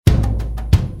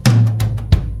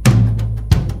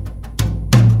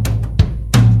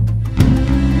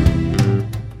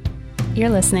You're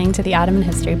listening to the Ottoman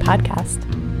History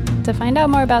Podcast. To find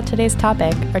out more about today's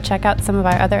topic or check out some of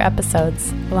our other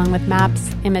episodes, along with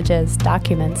maps, images,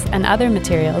 documents, and other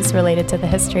materials related to the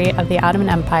history of the Ottoman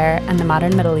Empire and the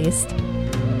modern Middle East,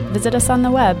 visit us on the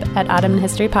web at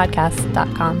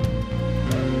ottomanhistorypodcast.com.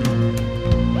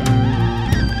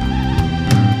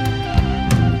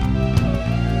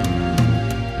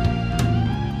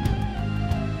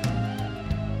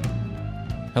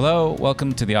 Hello,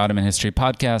 welcome to the Ottoman History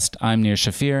Podcast. I'm Nir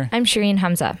Shafir. I'm Shireen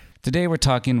Hamza. Today we're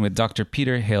talking with Dr.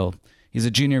 Peter Hill. He's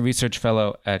a junior research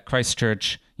fellow at Christ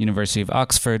Church, University of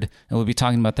Oxford, and we'll be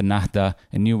talking about the Nahda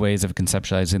and new ways of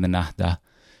conceptualizing the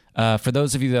Nahda. For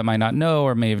those of you that might not know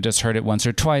or may have just heard it once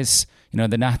or twice, the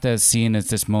Nahda is seen as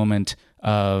this moment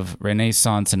of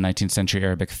Renaissance and 19th century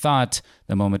Arabic thought,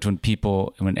 the moment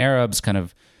when Arabs kind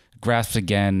of grasped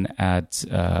again at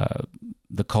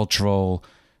the cultural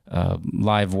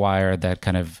live wire that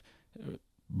kind of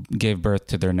gave birth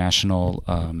to their national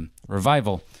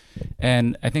revival.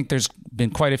 And I think there's been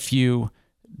quite a few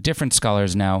different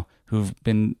scholars now who've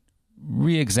been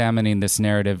re-examining this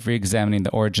narrative, re-examining the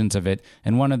origins of it.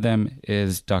 And one of them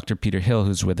is Dr. Peter Hill,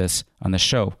 who's with us on the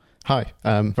show. Hi,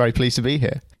 I'm very pleased to be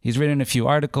here. He's written a few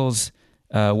articles.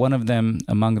 One of them,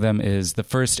 among them, is the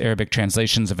first Arabic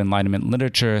translations of Enlightenment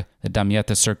literature, the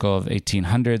Damietta circle of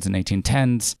 1800s and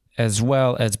 1810s, as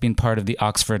well as being part of the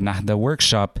Oxford Nahda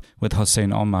workshop with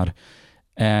Hossein Omar.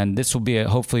 And this will be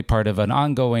hopefully part of an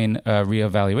ongoing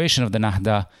reevaluation of the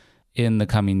Nahda in the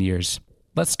coming years.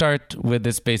 Let's start with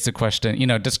this basic question.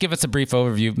 Just give us a brief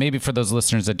overview, maybe for those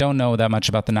listeners that don't know that much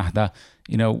about the Nahda.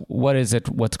 What is it?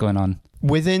 What's going on?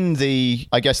 Within the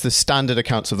standard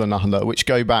accounts of the Nahda, which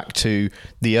go back to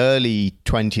the early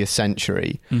 20th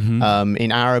century,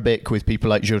 in Arabic with people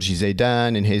like Georgi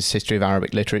Zaidan in his History of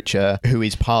Arabic Literature, who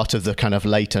is part of the kind of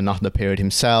later Nahda period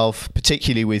himself,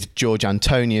 particularly with George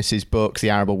Antonius's book, The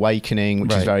Arab Awakening,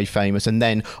 which is very famous, and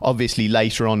then obviously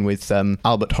later on with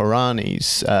Albert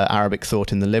Horani's Arabic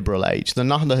Thought in the Liberal Age. The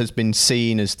Nahda has been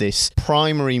seen as this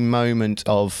primary moment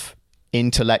of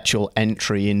intellectual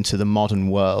entry into the modern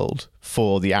world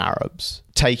for the Arabs,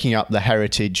 taking up the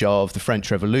heritage of the French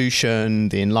Revolution,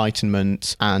 the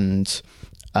Enlightenment, and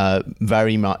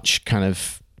very much kind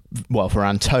of, for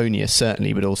Antonius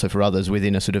certainly, but also for others,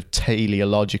 within a sort of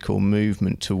teleological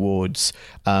movement towards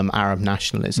Arab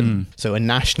nationalism. So a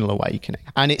national awakening.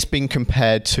 And it's been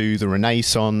compared to the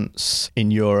Renaissance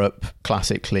in Europe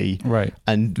classically,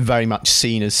 and very much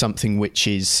seen as something which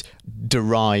is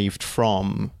derived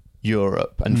from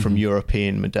Europe and from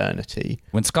European modernity.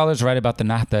 When scholars write about the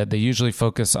Nahda, they usually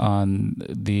focus on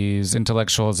these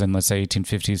intellectuals in, let's say,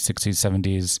 1850s,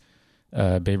 60s,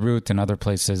 70s, Beirut and other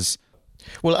places.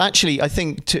 Well, actually, I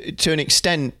think to an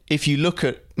extent, if you look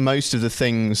at most of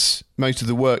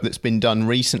the work that's been done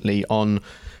recently on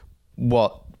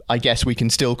what I guess we can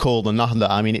still call the Nahda.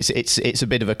 I mean, it's a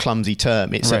bit of a clumsy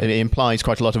term. It implies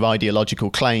quite a lot of ideological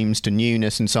claims to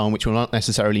newness and so on, which were not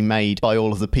necessarily made by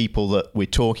all of the people that we're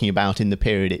talking about in the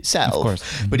period itself. Of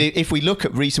course. But if we look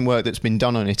at recent work that's been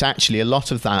done on it, actually a lot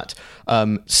of that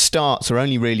starts or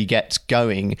only really gets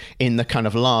going in the kind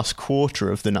of last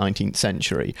quarter of the 19th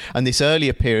century. And this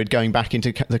earlier period going back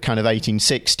into the kind of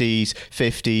 1860s,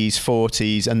 50s,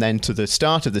 40s, and then to the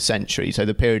start of the century, so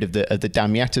the period of the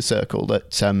Damietta circle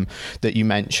that you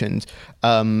mentioned,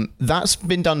 that's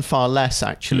been done far less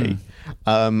actually.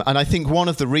 And I think one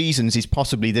of the reasons is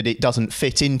possibly that it doesn't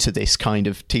fit into this kind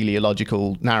of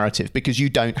teleological narrative, because you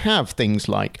don't have things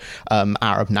like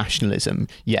Arab nationalism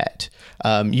yet.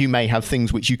 You may have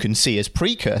things which you can see as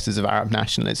precursors of Arab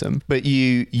nationalism, but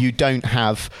you don't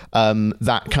have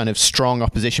that kind of strong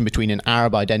opposition between an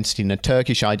Arab identity and a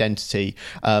Turkish identity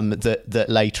that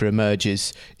later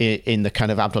emerges in the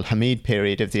kind of Abdul Hamid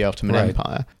period of the Ottoman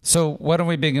Empire. So why don't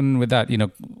we begin with that?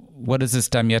 What is this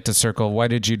Damietta circle? Why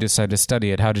did you decide to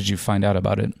study it? How did you find out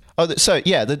about it?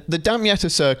 The Damietta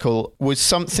circle was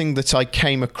something that I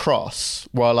came across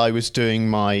while I was doing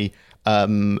my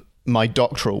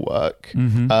doctoral work.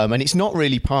 And it's not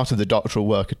really part of the doctoral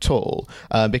work at all,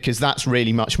 because that's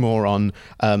really much more on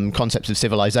concepts of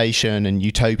civilization and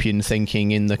utopian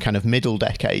thinking in the kind of middle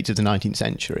decades of the 19th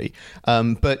century.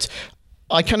 But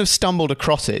I kind of stumbled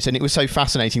across it, and it was so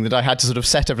fascinating that I had to sort of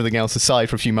set everything else aside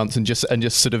for a few months and just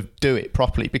sort of do it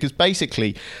properly, because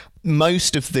basically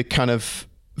most of the kind of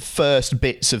first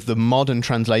bits of the modern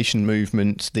translation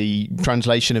movement, the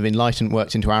translation of Enlightenment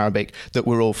works into Arabic that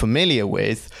we're all familiar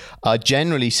with, are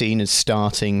generally seen as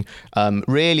starting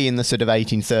really in the sort of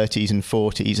 1830s and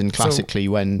 40s, and classically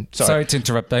Sorry to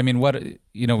interrupt. I mean,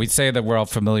 we say that we're all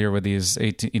familiar with these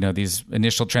these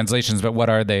initial translations, but what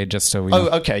are they, just so we know?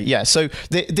 Oh, okay, yeah. So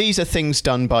these are things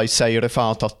done by, say,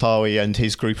 Rifat Tattawi and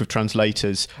his group of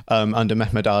translators under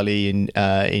Mehmed Ali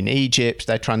in Egypt.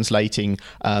 They're translating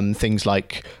things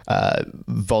like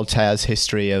Voltaire's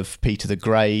History of Peter the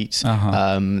Great.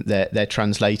 They're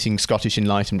translating Scottish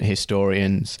Enlightenment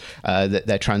historians.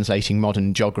 They're translating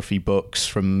modern geography books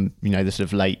from the sort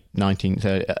of late 18th,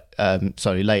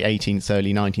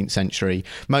 early 19th century,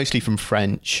 mostly from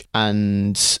French,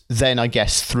 and then I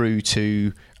guess through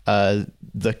to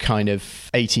the kind of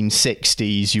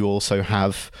 1860s. You also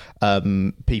have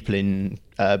people in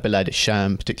Bilad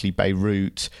al-Sham, particularly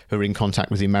Beirut, who are in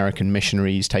contact with the American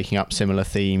missionaries, taking up similar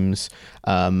themes.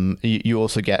 You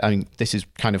also get, this is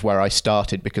kind of where I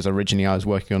started, because originally I was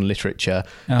working on literature,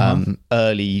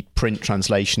 early print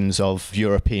translations of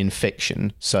European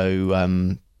fiction.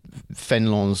 So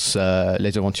Fénelon's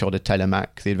Les Aventures de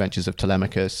Télémaque, The Adventures of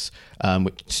Telemachus,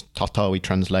 which Tattawi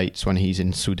translates when he's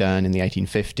in Sudan in the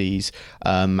 1850s,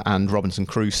 and Robinson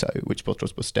Crusoe, which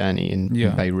Boutros Boustany in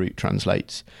Beirut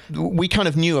translates. We kind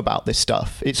of knew about this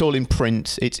stuff. It's all in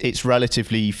print. It's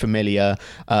relatively familiar.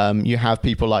 You have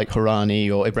people like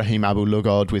Hourani or Ibrahim Abu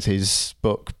Lugod with his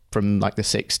book from like the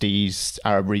 60s,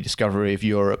 Arab Rediscovery of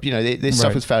Europe. This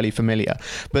stuff was fairly familiar.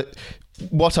 But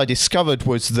what I discovered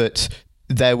was that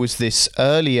there was this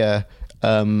earlier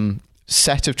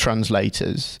set of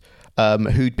translators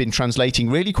who'd been translating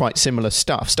really quite similar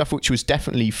stuff which was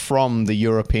definitely from the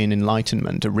European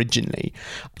Enlightenment originally,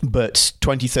 but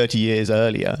 20, 30 years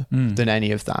earlier than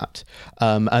any of that.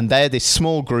 And they're this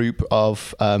small group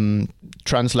of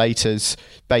translators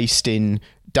based in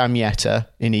Damietta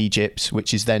in Egypt,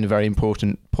 which is then a very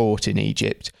important port in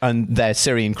Egypt. And they're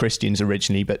Syrian Christians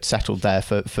originally, but settled there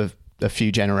for a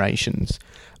few generations.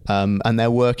 And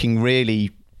they're working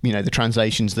really, the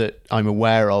translations that I'm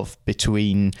aware of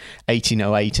between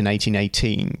 1808 and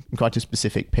 1818, quite a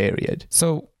specific period.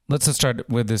 So let's just start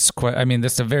with this.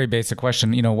 This is a very basic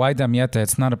question. Why Damietta?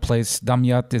 It's not a place.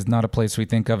 Damiat is not a place we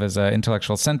think of as an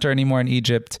intellectual center anymore in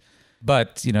Egypt.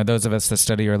 But, those of us that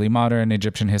study early modern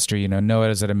Egyptian history, know it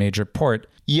as a major port.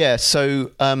 Yeah, so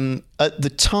at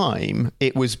the time,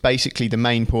 it was basically the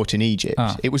main port in Egypt.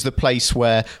 It was the place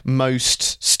where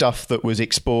most stuff that was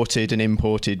exported and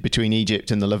imported between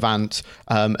Egypt and the Levant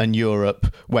and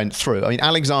Europe went through.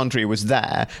 Alexandria was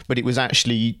there, but it was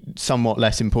actually somewhat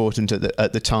less important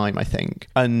at the time, I think.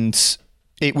 And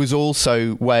it was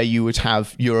also where you would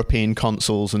have European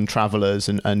consuls and travellers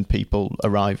and people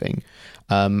arriving.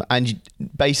 And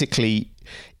basically,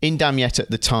 in Damietta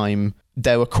at the time,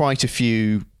 there were quite a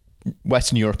few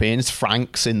Western Europeans,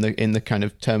 Franks in the kind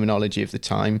of terminology of the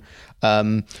time.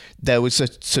 There was a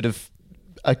sort of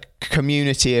a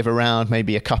community of around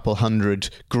maybe a couple hundred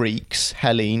Greeks,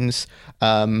 Hellenes,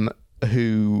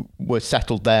 who were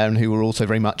settled there and who were also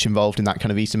very much involved in that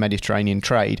kind of Eastern Mediterranean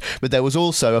trade. But there was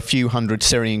also a few hundred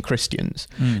Syrian Christians,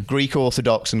 Greek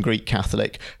Orthodox and Greek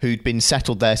Catholic, who'd been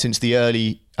settled there since the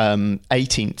early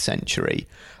 18th century,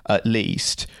 at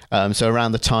least. So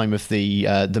around the time of the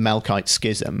Melkite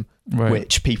Schism,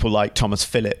 which people like Thomas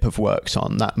Phillip have worked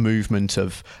on, that movement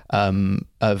of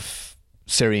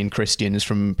Syrian Christians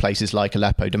from places like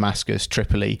Aleppo, Damascus,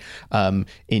 Tripoli,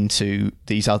 into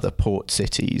these other port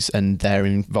cities, and their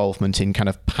involvement in kind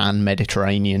of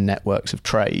pan-Mediterranean networks of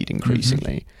trade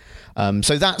increasingly.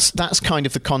 So that's kind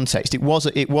of the context. It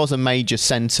was a major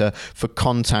centre for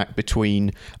contact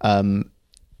between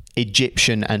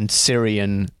Egyptian and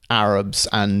Syrian Arabs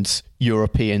and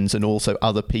Europeans, and also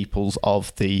other peoples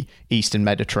of the Eastern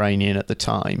Mediterranean at the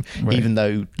time, even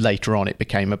though later on it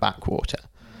became a backwater.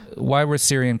 Why were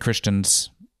Syrian Christians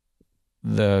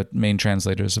the main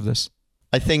translators of this?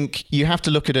 I think you have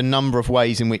to look at a number of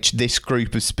ways in which this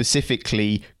group of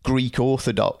specifically Greek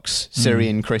Orthodox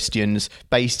Syrian Christians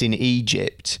based in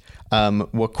Egypt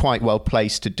were quite well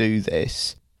placed to do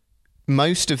this.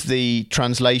 Most of the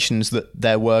translations that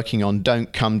they're working on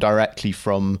don't come directly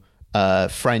from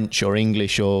French or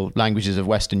English or languages of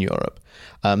Western Europe.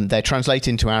 They're translated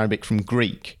into Arabic from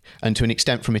Greek and to an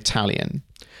extent from Italian.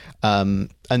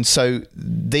 And so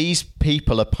these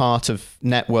people are part of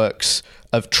networks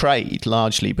of trade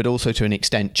largely, but also to an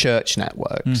extent church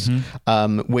networks,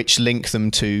 which link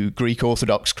them to Greek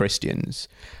Orthodox Christians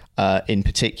in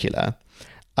particular,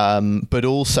 but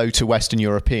also to Western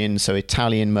Europeans, so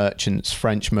Italian merchants,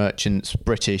 French merchants,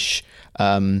 British,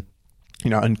 and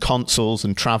consuls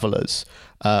and travellers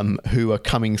who are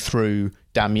coming through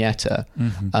Damietta.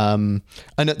 And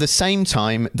at the same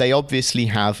time, they obviously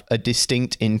have a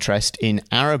distinct interest in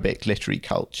Arabic literary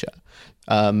culture.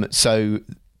 So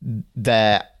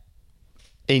their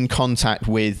in contact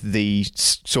with the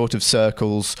sort of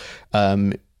circles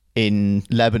in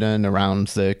Lebanon around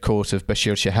the court of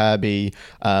Bashir Shahabi,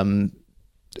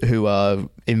 who are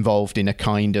involved in a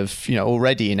kind of,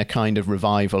 already in a kind of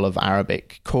revival of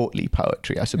Arabic courtly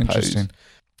poetry, I suppose.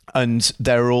 And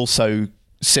there are also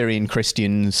Syrian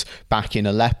Christians back in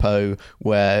Aleppo,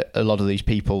 where a lot of these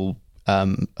people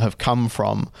have come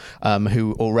from,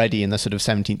 who already in the sort of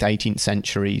 17th, 18th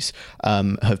centuries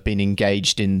have been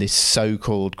engaged in this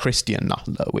so-called Christian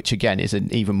Nahda, which again is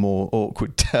an even more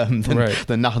awkward term than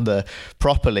the Nahda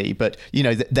properly. But,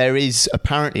 there is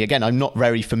apparently, again, I'm not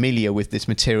very familiar with this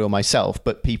material myself,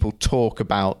 but people talk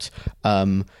about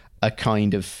a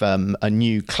kind of a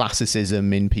new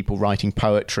classicism in people writing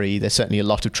poetry. There's certainly a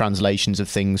lot of translations of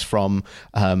things from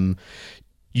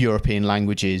European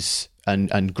languages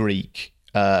and Greek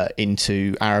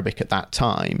into Arabic at that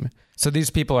time. So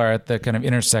these people are at the kind of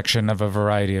intersection of a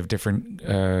variety of different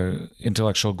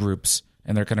intellectual groups,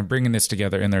 and they're kind of bringing this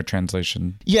together in their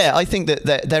translation. Yeah, I think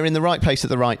that they're in the right place at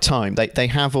the right time. They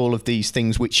have all of these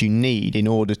things which you need in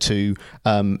order to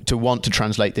want to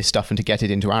translate this stuff and to get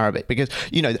it into Arabic. Because,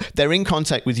 they're in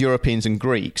contact with Europeans and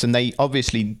Greeks, and they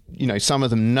obviously, some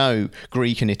of them know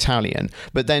Greek and Italian,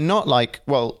 but they're not like,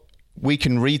 well, we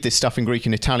can read this stuff in Greek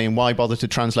and Italian, why bother to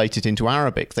translate it into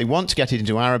Arabic? They want to get it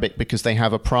into Arabic because they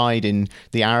have a pride in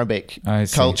the Arabic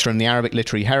culture and the Arabic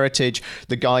literary heritage.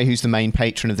 The guy who's the main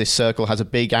patron of this circle has a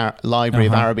big library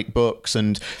of Arabic books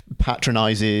and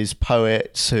patronizes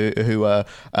poets who are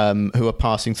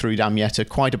passing through Damietta,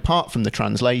 quite apart from the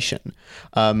translation.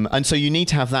 And so you need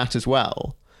to have that as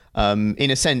well. In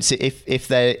a sense, if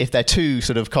they're too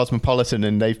sort of cosmopolitan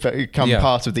and they've become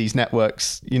part of these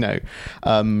networks,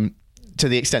 to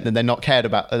the extent that they're not cared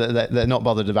about, they're not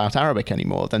bothered about Arabic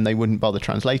anymore, then they wouldn't bother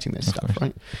translating this stuff,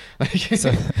 right?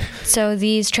 So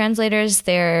these translators,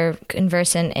 they're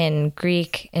conversant in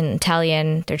Greek, in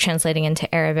Italian, they're translating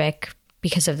into Arabic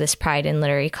because of this pride in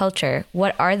literary culture.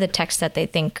 What are the texts that they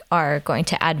think are going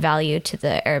to add value to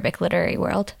the Arabic literary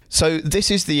world? So this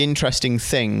is the interesting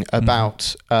thing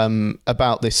about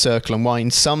this circle, and why in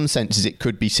some senses it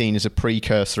could be seen as a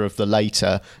precursor of the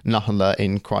later Nahda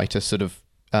in quite a sort of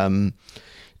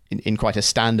in quite a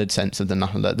standard sense of the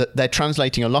Nahda. That they're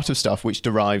translating a lot of stuff which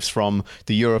derives from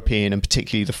the European and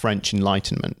particularly the French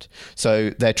Enlightenment. So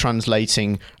they're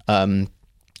translating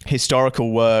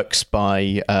historical works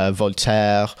by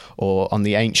Voltaire, or on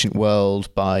the ancient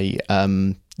world by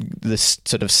this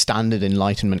sort of standard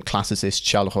Enlightenment classicist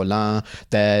Charles Rollin.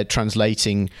 They're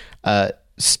translating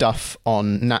stuff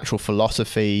on natural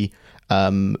philosophy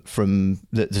from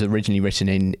that's originally written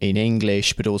in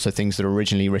English, but also things that are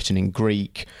originally written in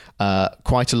Greek.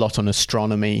 Quite a lot on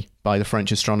astronomy by the French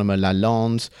astronomer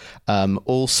Lalande.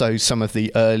 Also some of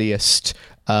the earliest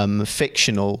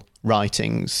fictional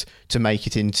writings to make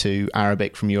it into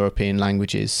Arabic from European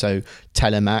languages. So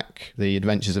Telemaque, The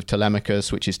Adventures of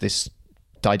Telemachus, which is this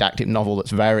didactic novel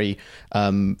that's very,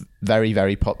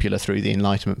 very popular through the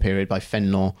Enlightenment period by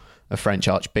Fénelon, a French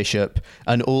archbishop,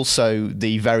 and also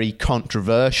the very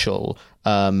controversial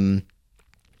sort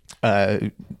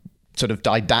of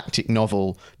didactic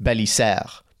novel Bélisaire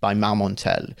by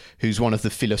Marmontel, who's one of the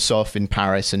philosophes in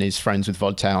Paris and is friends with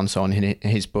Voltaire and so on.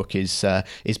 His book is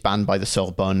banned by the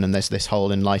Sorbonne, and there's this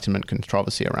whole Enlightenment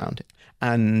controversy around it.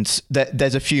 And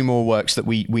there's a few more works that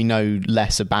we know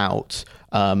less about.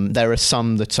 There are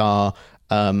some that are,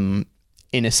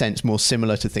 in a sense, more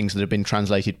similar to things that have been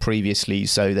translated previously.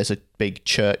 So there's a big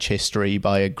church history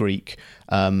by a Greek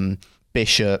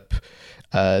bishop.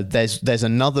 There's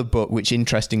another book which,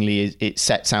 interestingly, it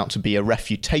sets out to be a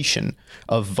refutation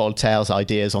of Voltaire's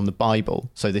ideas on the Bible.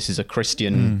 So this is a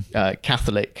Christian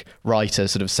Catholic writer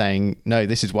sort of saying, no,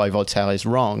 this is why Voltaire is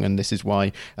wrong, and this is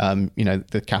why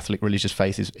the Catholic religious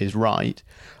faith is right.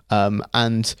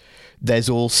 And there's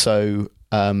also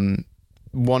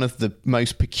one of the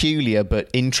most peculiar but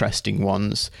interesting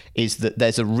ones is that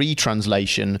there's a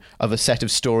retranslation of a set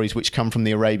of stories which come from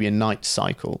the Arabian Nights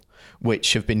cycle,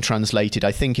 which have been translated,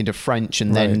 I think, into French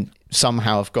and then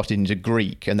somehow have got into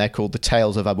Greek, and they're called the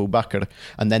Tales of Abu Bakr,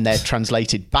 and then they're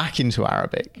translated back into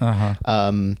Arabic.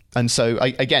 And so,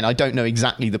 I don't know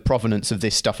exactly the provenance of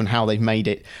this stuff and how they've made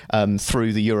it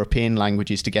through the European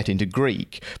languages to get into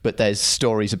Greek, but there's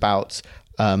stories about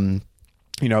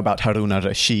about Harun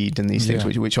al-Rashid and these things,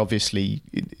 which obviously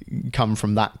come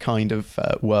from that kind of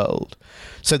world.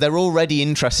 So they're already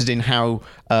interested in how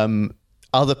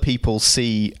other people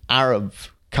see Arab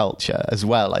culture as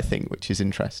well, I think, which is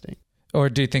interesting. Or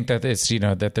do you think that it's,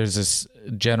 that there's this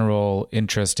general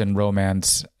interest in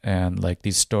romance and like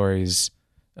these stories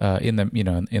in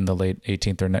the late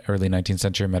 18th or early 19th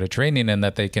century Mediterranean, and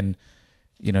that they can,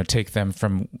 take them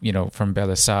from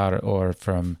Belisar or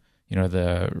from,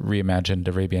 the reimagined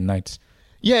Arabian Nights.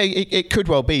 Yeah, it could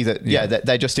well be that, that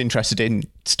they're just interested in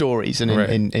stories and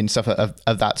in stuff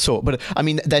of that sort. But I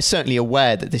mean, they're certainly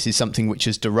aware that this is something which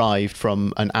is derived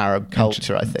from an Arab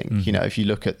culture, I think. Mm-hmm. If you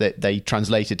look at that, they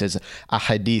translate it as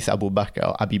Ahadith Abu Bakr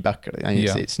or Abi Bakr. And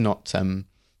it's not...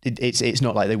 It's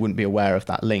not like they wouldn't be aware of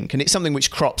that link. And it's something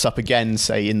which crops up again,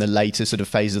 say, in the later sort of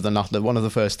phase of the Nahda. One of the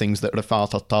first things that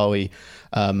Rafat al-Tawi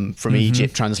from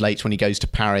Egypt translates when he goes to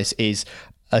Paris is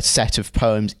a set of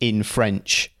poems in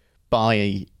French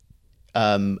by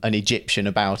an Egyptian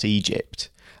about Egypt.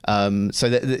 So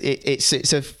that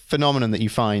it's a phenomenon that you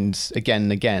find again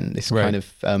and again, this kind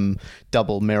of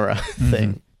double mirror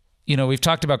thing. We've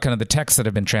talked about kind of the texts that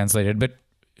have been translated, but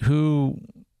who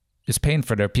is paying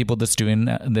for it? Are people just doing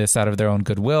this out of their own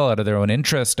goodwill, out of their own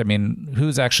interest? I mean,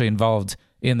 who's actually involved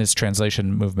in this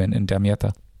translation movement in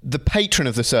Damietta? The patron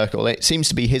of the circle, it seems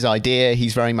to be his idea.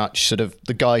 He's very much sort of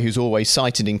the guy who's always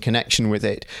cited in connection with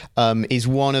it, is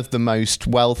one of the most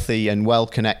wealthy and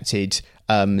well-connected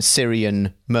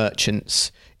Syrian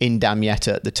merchants in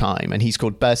Damietta at the time. And he's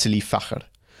called Basili Fakhr.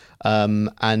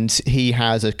 And he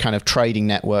has a kind of trading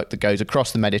network that goes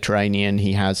across the Mediterranean.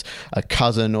 He has a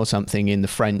cousin or something in the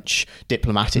French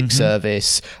diplomatic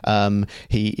service.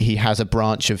 He has a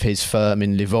branch of his firm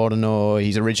in Livorno.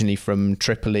 He's originally from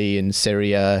Tripoli in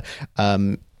Syria.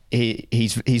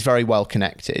 He's very well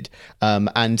connected,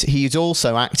 and he's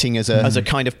also acting as a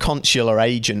kind of consular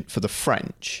agent for the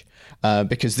French,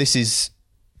 because this is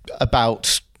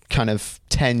about kind of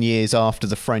 10 years after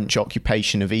the French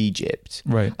occupation of Egypt,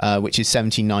 which is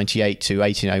 1798 to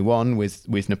 1801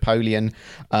 with Napoleon.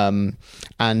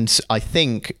 And I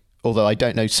think, although I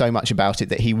don't know so much about it,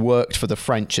 that he worked for the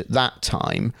French at that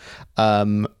time.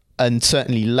 And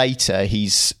certainly later,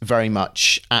 he's very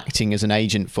much acting as an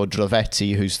agent for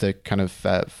Drovetti, who's the kind of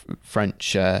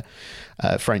French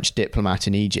diplomat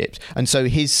in Egypt. And so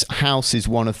his house is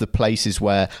one of the places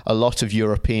where a lot of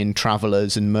European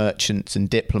travellers and merchants and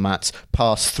diplomats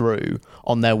pass through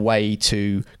on their way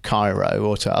to Cairo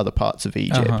or to other parts of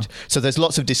Egypt. So there's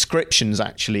lots of descriptions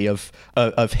actually of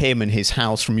him and his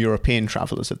house from European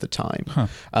travellers at the time.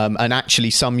 And actually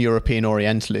some European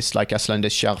Orientalists like Aslan de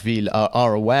Charville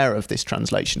are aware of this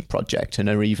translation project and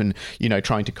are even,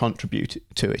 trying to contribute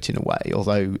to it in a way.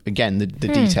 Although, again, the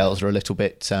details are a little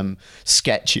bit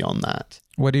sketchy on that.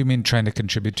 What do you mean trying to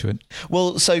contribute to it?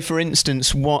 Well, so for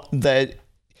instance, what the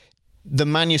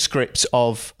manuscripts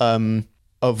of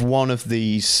one of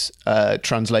these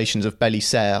translations of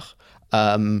Belisar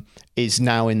is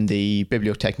now in the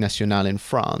Bibliothèque Nationale in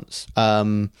France,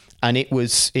 and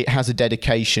it has a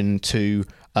dedication to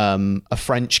a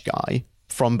French guy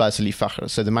from Basili Fakhr.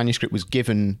 So the manuscript was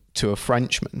given to a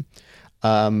Frenchman.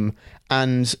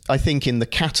 And I think in the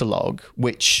catalogue,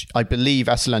 which I believe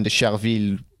Aslan de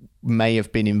Charville may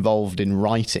have been involved in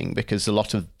writing, because a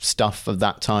lot of stuff of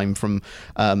that time from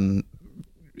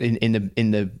in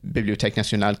the Bibliothèque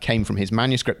Nationale came from his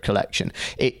manuscript collection.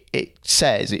 It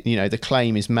says, the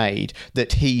claim is made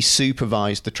that he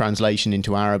supervised the translation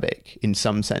into Arabic in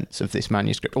some sense of this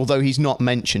manuscript, although he's not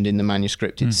mentioned in the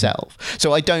manuscript itself.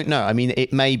 So I don't know. I mean,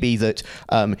 it may be that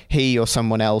he or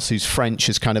someone else who's French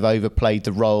has kind of overplayed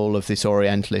the role of this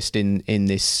Orientalist in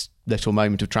this little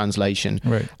moment of translation.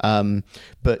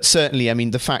 But certainly, I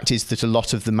mean, the fact is that a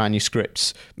lot of the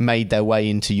manuscripts made their way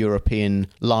into European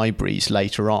libraries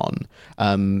later on.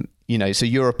 So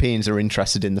Europeans are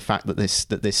interested in the fact that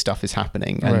this stuff is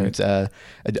happening, and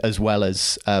as well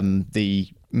as the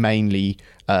mainly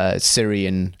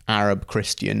Syrian Arab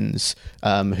Christians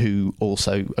who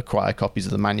also acquire copies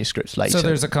of the manuscripts later. So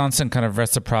there's a constant kind of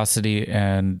reciprocity,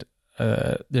 and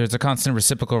there's a constant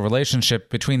reciprocal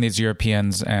relationship between these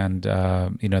Europeans and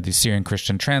these Syrian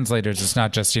Christian translators. It's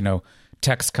not just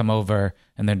texts come over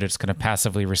and they're just kind of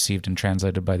passively received and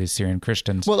translated by these Syrian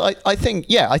Christians. Well, I think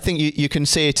you can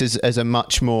see it as a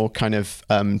much more kind of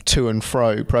to and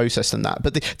fro process than that.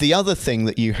 But the other thing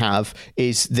that you have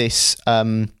is this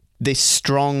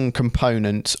strong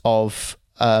component of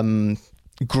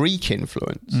Greek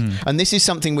influence. And this is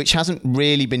something which hasn't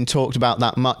really been talked about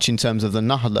that much in terms of the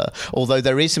Nahda, although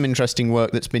there is some interesting work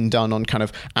that's been done on kind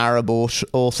of Arab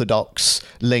Orthodox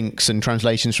links and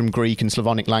translations from Greek and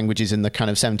Slavonic languages in the kind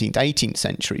of 17th, 18th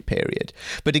century period.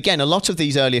 But again, a lot of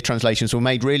these earlier translations were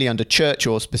made really under church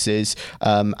auspices,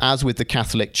 as with the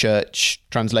Catholic Church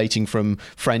translating from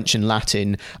French and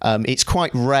Latin. It's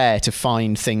quite rare to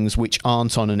find things which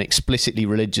aren't on an explicitly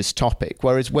religious topic,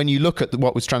 whereas when you look at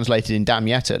what was translated in Damietta,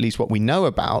 Damietta, at least what we know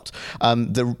about,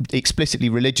 the explicitly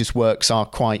religious works are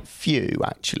quite few,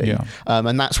 actually. Yeah.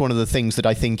 And that's one of the things that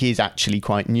I think is actually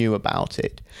quite new about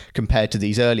it compared to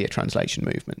these earlier translation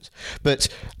movements. But,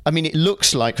 I mean, it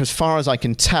looks like, as far as I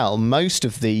can tell, most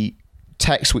of the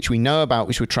texts which we know about,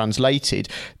 which were translated,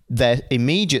 their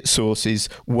immediate sources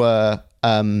were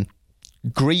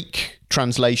Greek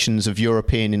translations of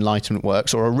European Enlightenment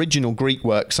works, or original Greek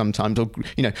works sometimes, or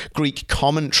Greek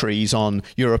commentaries on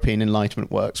European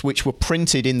Enlightenment works, which were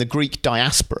printed in the Greek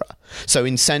diaspora. So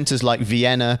in centres like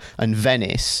Vienna and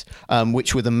Venice,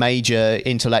 which were the major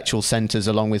intellectual centres,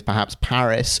 along with perhaps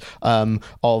Paris,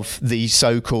 of the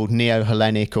so-called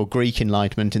Neo-Hellenic or Greek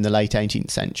Enlightenment in the late 18th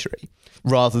century,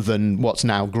 rather than what's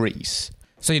now Greece.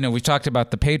 So, we've talked about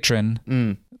the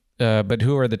patron, but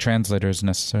who are the translators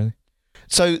necessarily?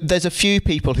 So there's a few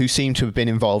people who seem to have been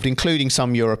involved, including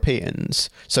some Europeans.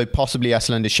 So possibly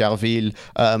Asselin de Cherville,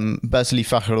 Basili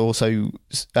Fakhar also,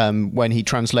 when he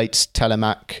translates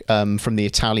Telemaque from the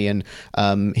Italian,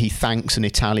 he thanks an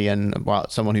Italian,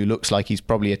 someone who looks like he's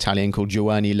probably Italian, called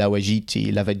Giovanni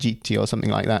Lavagiti or something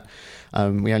like that.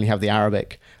 We only have the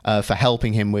Arabic, for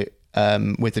helping him with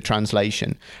the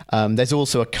translation. There's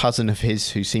also a cousin of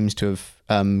his who seems to have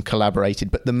collaborated,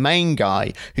 but the main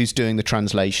guy who's doing the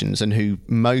translations, and who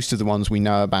most of the ones we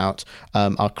know about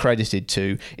are credited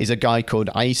to, is a guy called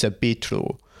Aisa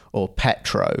Bitru, or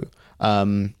Petro,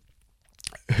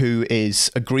 who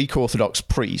is a Greek Orthodox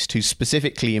priest who's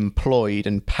specifically employed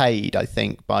and paid, I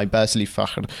think, by Basili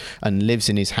Fakhar, and lives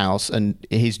in his house, and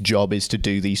his job is to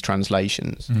do these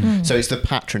translations. So it's the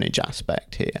patronage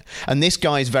aspect here. And this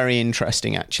guy is very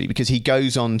interesting, actually, because he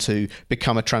goes on to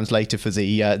become a translator for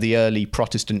the early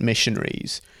Protestant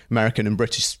missionaries, American and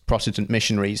British Protestant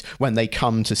missionaries, when they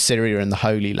come to Syria and the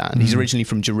Holy Land. He's originally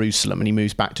from Jerusalem, and he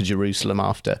moves back to Jerusalem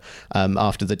after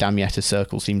the Damietta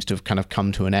Circle seems to have kind of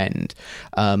come to an end.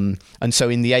 And so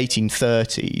in the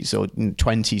 1830s or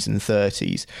 20s and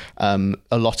 30s,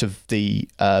 a lot of the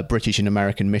British and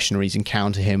American missionaries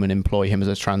encounter him and employ him as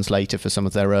a translator for some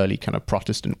of their early kind of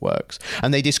Protestant works.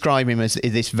 And they describe him as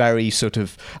this very sort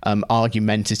of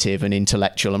argumentative and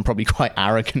intellectual and probably quite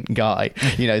arrogant guy,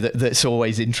 that's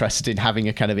always interested in having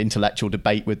a kind of intellectual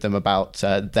debate with them about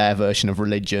their version of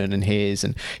religion and his.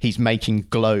 And he's making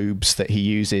globes that he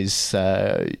uses.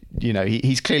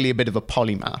 He's clearly a bit of a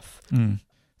polymath.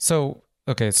 So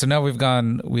now we've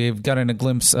gotten a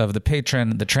glimpse of the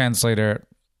patron, the translator.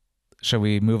 Shall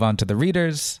we move on to the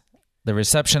readers, the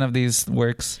reception of these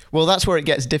works? Well, that's where it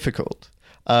gets difficult.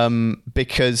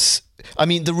 Because,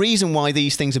 the reason why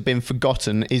these things have been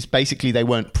forgotten is basically they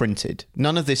weren't printed.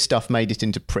 None of this stuff made it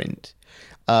into print.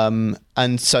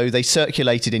 And so they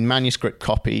circulated in manuscript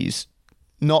copies.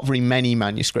 Not very many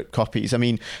manuscript copies.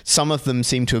 Some of them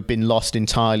seem to have been lost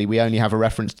entirely. We only have a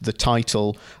reference to the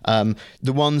title. The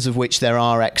ones of which there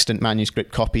are extant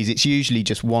manuscript copies, it's usually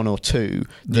just one or two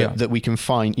that we can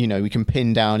find. We can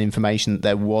pin down information that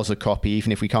there was a copy,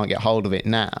 even if we can't get hold of it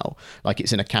now, like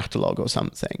it's in a catalogue or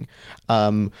something.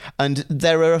 And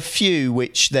there are a few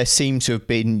which there seem to have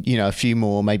been, a few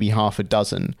more, maybe half a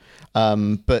dozen.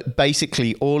 But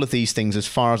basically all of these things, as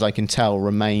far as I can tell,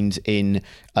 remained in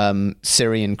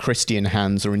Syrian Christian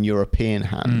hands or in European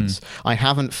hands. I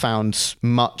haven't found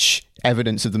much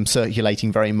evidence of them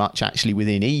circulating very much actually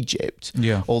within Egypt.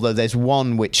 Although there's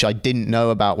one which I didn't know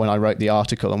about when I wrote the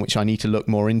article, and which I need to look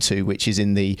more into, which is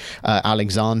in the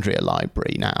Alexandria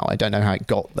library now. I don't know how it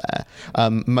got there.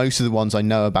 Most of the ones I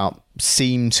know about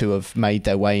seem to have made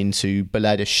their way into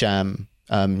Balad al-Sham,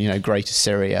 Greater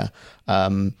Syria,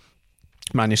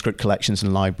 manuscript collections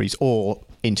and libraries, or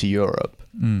into Europe.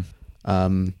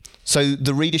 So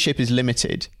the readership is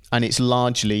limited, and it's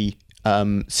largely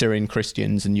Syrian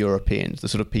Christians and Europeans, the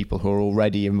sort of people who are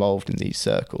already involved in these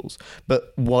circles.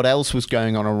 But what else was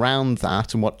going on around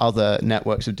that, and what other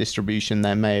networks of distribution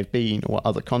there may have been, or what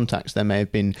other contacts there may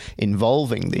have been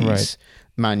involving these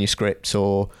manuscripts,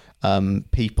 or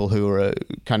people who are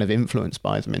kind of influenced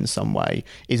by them in some way,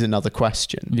 is another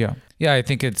question. Yeah, I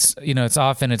think it's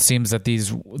often, it seems that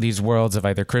these worlds of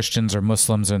either Christians or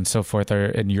Muslims and so forth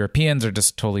and Europeans are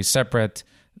just totally separate,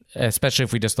 especially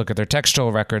if we just look at their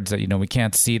textual records, that, we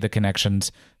can't see the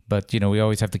connections, but, we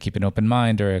always have to keep an open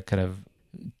mind, or kind of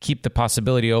keep the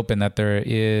possibility open that there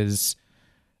is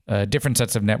different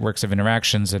sets of networks of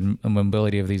interactions and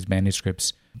mobility of these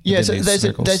manuscripts. Yeah, so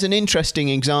there's an interesting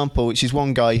example, which is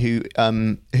one guy who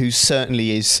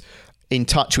certainly is in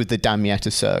touch with the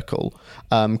Damietta Circle,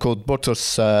 called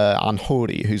Boutros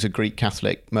Anhouri, who's a Greek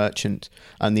Catholic merchant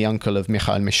and the uncle of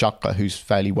Mikhail Mishakha, who's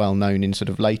fairly well known in sort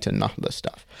of later Nahda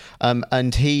stuff.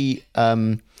 And he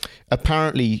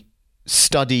apparently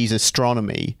studies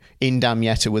astronomy in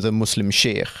Damietta with a Muslim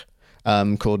sheikh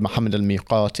called Muhammad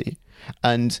al-Miqati.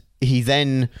 And he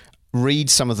then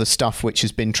reads some of the stuff which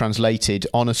has been translated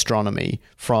on astronomy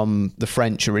from the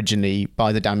French originally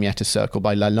by the Damietta Circle,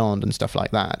 by Lalande and stuff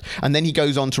like that. And then he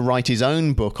goes on to write his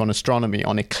own book on astronomy,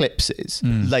 on eclipses,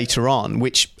 later on,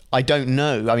 which I don't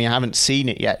know. I mean, I haven't seen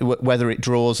it yet, whether it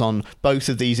draws on both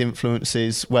of these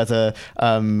influences, whether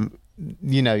one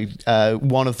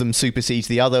of them supersedes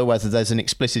the other, whether there's an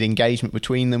explicit engagement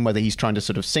between them, whether he's trying to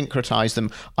sort of syncretize them,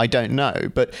 I don't know.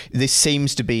 But this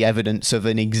seems to be evidence of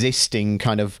an existing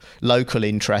kind of local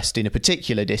interest in a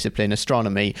particular discipline,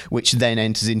 astronomy, which then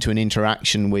enters into an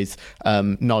interaction with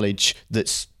knowledge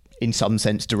that's in some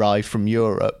sense derived from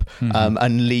Europe,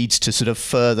 and leads to sort of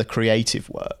further creative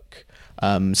work.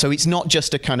 So it's not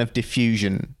just a kind of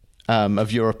diffusion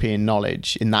of European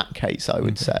knowledge in that case, I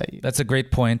would say. That's a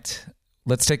great point.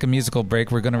 Let's take a musical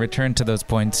break. We're going to return to those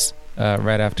points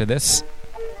right after this.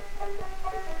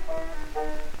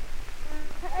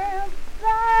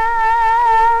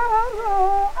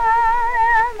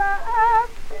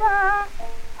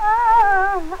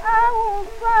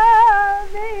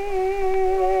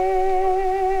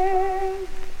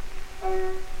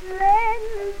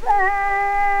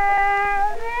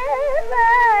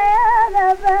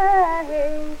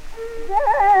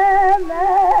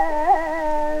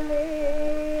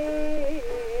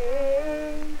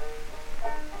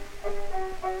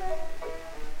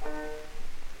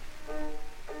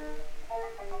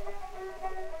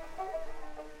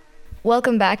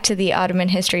 Welcome back to the Ottoman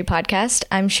History Podcast.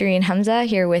 I'm Shireen Hamza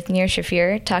here with Nir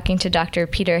Shafir talking to Dr.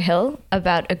 Peter Hill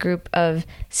about a group of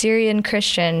Syrian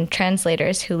Christian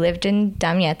translators who lived in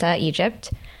Damietta,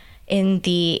 Egypt, in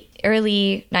the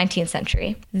early 19th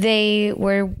century. They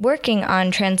were working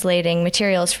on translating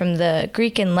materials from the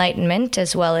Greek Enlightenment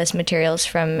as well as materials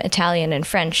from Italian and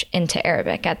French into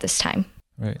Arabic at this time.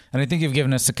 Right. And I think you've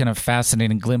given us a kind of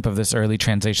fascinating glimpse of this early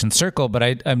translation circle, but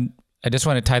I just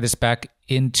want to tie this back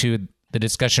into the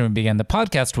discussion we began the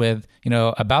podcast with,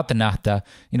 about the Nahda.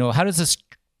 How does this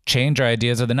change our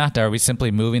ideas of the Nahda? Are we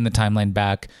simply moving the timeline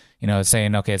back,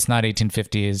 saying, okay, it's not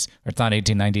 1850s or it's not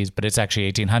 1890s, but it's actually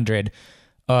 1800?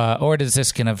 Or does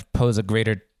this kind of pose a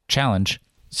greater challenge?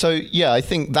 So, yeah, I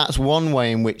think that's one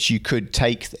way in which you could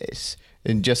take this.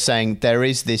 And just saying there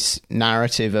is this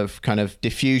narrative of kind of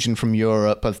diffusion from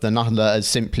Europe of the Nahda as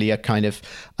simply a kind of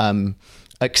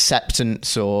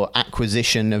acceptance or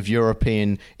acquisition of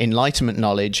European Enlightenment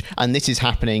knowledge, and this is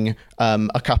happening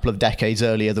a couple of decades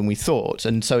earlier than we thought,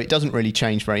 and so it doesn't really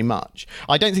change very much.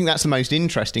 I don't think that's the most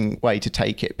interesting way to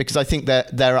take it, because I think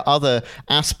that there are other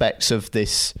aspects of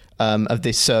this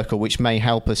circle which may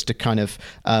help us to kind of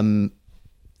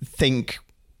think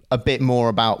a bit more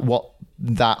about what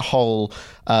that whole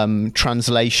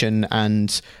translation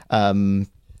and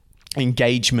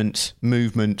engagement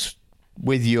movement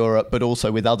with Europe, but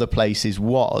also with other places,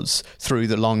 was through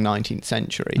the long 19th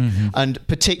century. And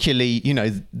particularly,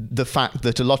 the fact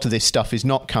that a lot of this stuff is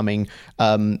not coming,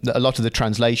 a lot of the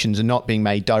translations are not being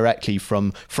made directly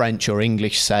from French or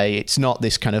English, say. It's not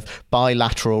this kind of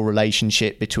bilateral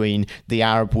relationship between the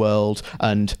Arab world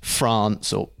and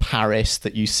France or Paris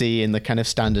that you see in the kind of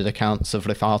standard accounts of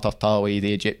Rifat al-Tawi,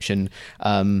 the Egyptian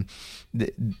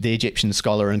the Egyptian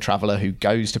scholar and traveller who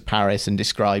goes to Paris and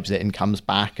describes it and comes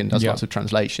back and does lots of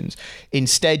translations.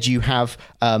 Instead, you have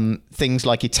things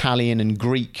like Italian and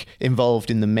Greek involved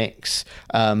in the mix.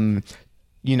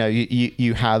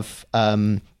 You have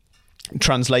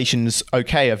translations,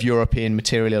 of European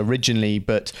material originally,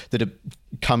 but that are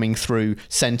coming through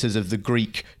centres of the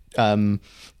Greek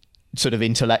sort of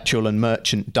intellectual and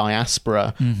merchant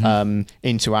diaspora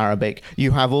into Arabic.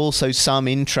 You have also some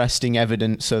interesting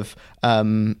evidence of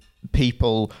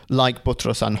people like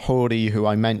Boutros Anhori, who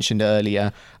I mentioned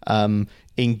earlier,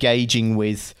 engaging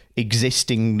with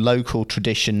existing local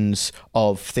traditions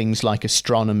of things like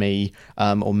astronomy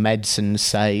or medicine,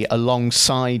 say,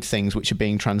 alongside things which are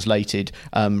being translated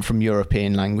from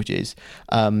European languages.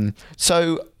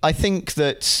 So I think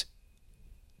that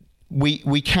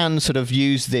we can sort of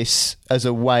use this as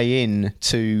a way in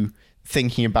to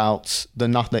thinking about the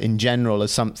Nahda in general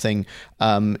as something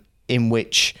in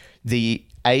which the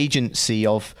agency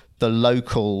of the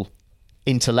local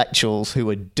intellectuals who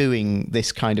are doing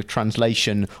this kind of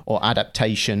translation or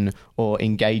adaptation or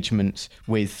engagement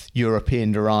with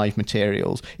European derived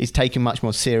materials is taken much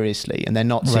more seriously, and they're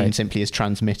not seen simply as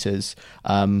transmitters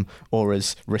or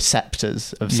as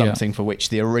receptors of something for which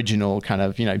the original kind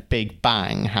of big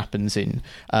bang happens in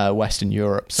Western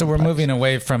Europe. So we're moving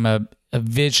away from a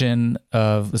vision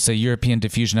of, let's say, European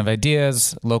diffusion of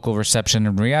ideas, local reception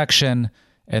and reaction,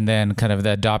 and then kind of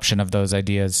the adoption of those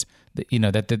ideas.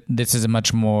 That this is a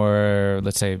much more,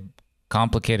 let's say,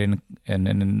 complicated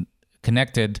and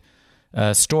connected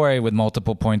story with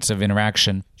multiple points of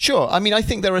interaction. Sure. I mean, I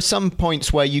think there are some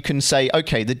points where you can say,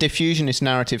 okay, the diffusionist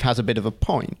narrative has a bit of a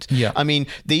point. Yeah. I mean,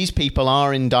 these people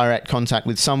are in direct contact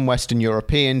with some Western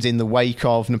Europeans in the wake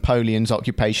of Napoleon's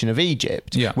occupation of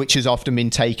Egypt, which has often been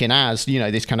taken as,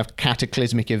 this kind of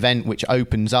cataclysmic event which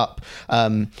opens up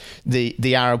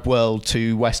the Arab world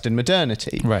to Western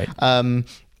modernity. Right.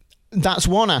 That's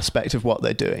one aspect of what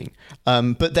they're doing.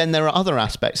 But then there are other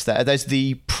aspects there. There's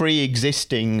the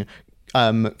pre-existing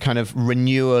kind of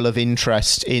renewal of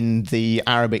interest in the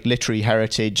Arabic literary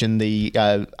heritage and the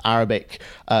Arabic,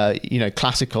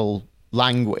 classical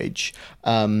language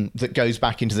that goes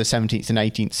back into the 17th and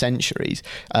 18th centuries.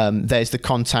 There's the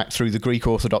contact through the Greek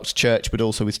Orthodox Church, but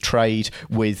also with trade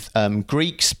with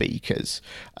Greek speakers.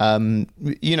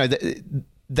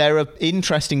 There are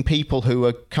interesting people who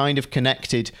are kind of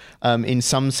connected in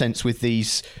some sense with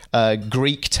these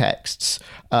Greek texts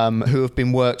who have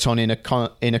been worked on in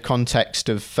a context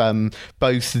of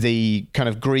both the kind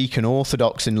of Greek and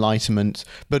Orthodox Enlightenment,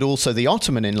 but also the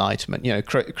Ottoman Enlightenment.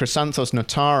 Chrysanthos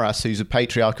Notaras, who's a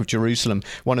patriarch of Jerusalem,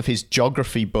 one of his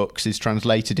geography books is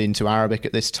translated into Arabic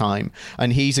at this time.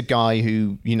 And he's a guy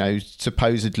who,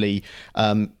 supposedly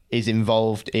is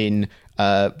involved in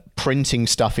printing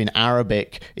stuff in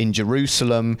Arabic in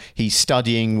Jerusalem. He's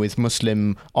studying with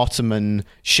Muslim Ottoman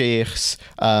sheikhs.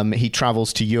 He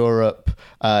travels to Europe.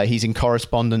 He's in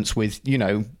correspondence with,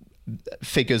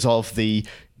 figures of the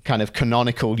kind of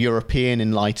canonical European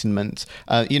Enlightenment.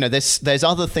 There's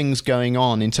other things going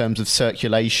on in terms of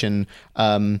circulation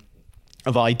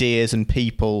of ideas and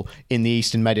people in the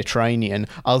Eastern Mediterranean,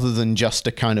 other than just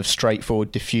a kind of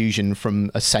straightforward diffusion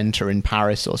from a center in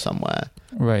Paris or somewhere.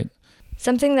 Right.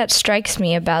 Something that strikes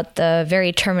me about the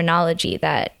very terminology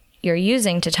that you're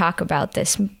using to talk about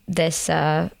this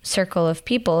circle of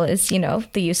people is, the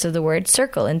use of the word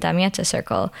circle in Damietta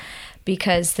circle,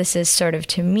 because this is sort of,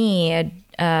 to me,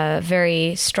 a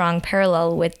very strong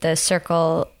parallel with the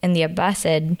circle in the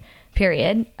Abbasid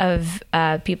period of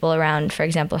people around, for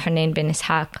example, Hunayn bin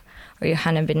Ishaq or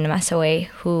Yohanna bin Masawayh,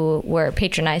 who were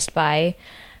patronized by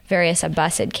various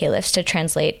Abbasid caliphs to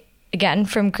translate, again,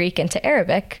 from Greek into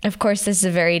Arabic. Of course, this is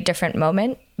a very different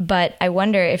moment, but I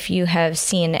wonder if you have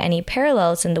seen any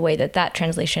parallels in the way that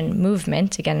translation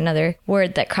movement, again, another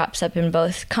word that crops up in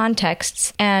both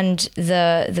contexts, and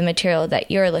the material that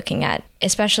you're looking at,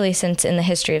 especially since in the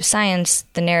history of science,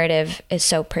 the narrative is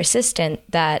so persistent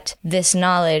that this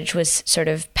knowledge was sort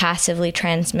of passively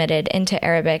transmitted into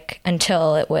Arabic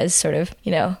until it was sort of,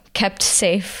 kept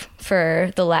safe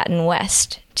for the Latin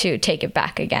West to take it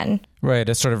back again. Right,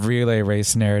 a sort of relay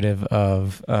race narrative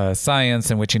of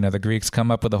science in which, the Greeks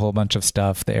come up with a whole bunch of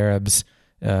stuff, the Arabs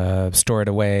store it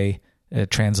away,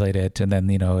 translate it, and then,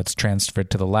 it's transferred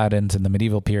to the Latins in the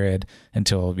medieval period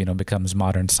until, becomes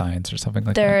modern science or something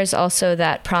like that. There's also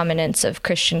that prominence of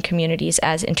Christian communities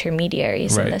as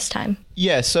intermediaries in this time.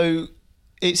 Yeah, so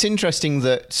it's interesting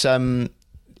that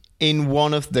in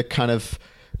one of the kind of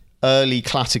early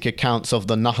classic accounts of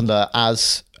the Nahda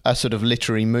as a sort of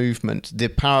literary movement, the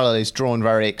parallel is drawn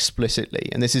very explicitly,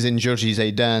 and this is in Georgi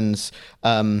Zaidan's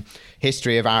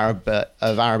History of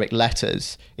Arabic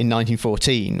Letters in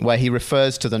 1914, where he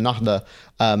refers to the Nahda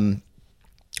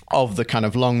of the kind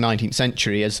of long 19th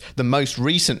century as the most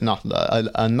recent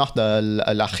Nahda, Nahda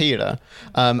al-Akhira,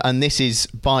 and this is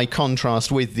by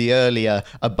contrast with the earlier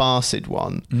Abbasid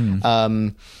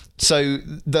one. So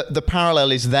the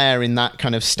parallel is there in that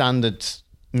kind of standard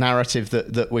narrative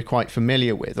that we're quite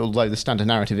familiar with, although the standard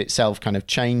narrative itself kind of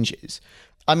changes.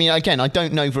 I mean, again, I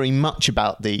don't know very much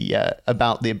about the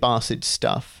Abbasid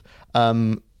stuff,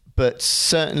 but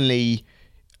certainly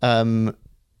some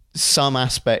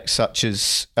aspects such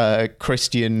as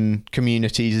Christian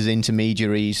communities as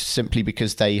intermediaries simply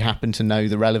because they happen to know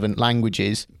the relevant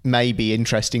languages may be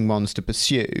interesting ones to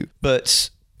pursue. But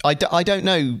I don't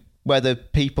know whether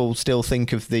people still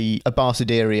think of the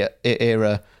Abbasid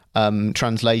era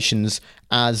translations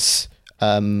as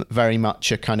very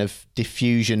much a kind of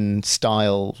diffusion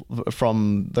style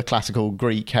from the classical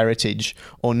Greek heritage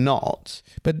or not.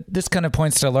 But this kind of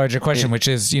points to a larger question, which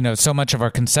is, so much of our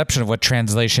conception of what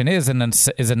translation is, and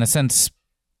is in a sense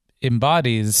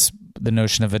embodies the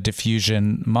notion of a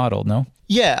diffusion model, no?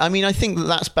 Yeah, I mean, I think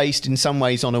that's based in some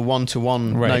ways on a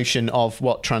one-to-one notion of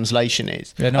what translation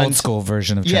is. An old school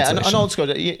version of translation. Yeah, an old school.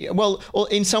 Well,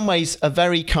 in some ways, a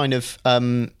very kind of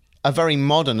a very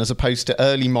modern, as opposed to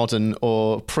early modern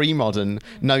or pre-modern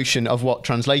notion of what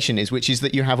translation is, which is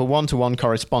that you have a one-to-one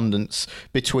correspondence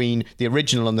between the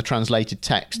original and the translated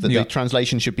text, that the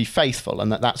translation should be faithful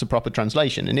and that that's a proper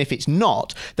translation. And if it's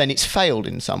not, then it's failed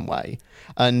in some way.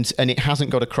 And it hasn't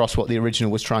got across what the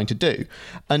original was trying to do.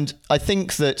 And I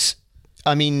think that,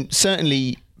 I mean,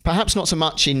 certainly, perhaps not so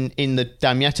much in the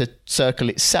Damietta circle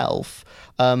itself,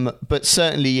 but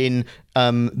certainly in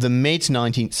the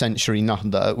mid-19th century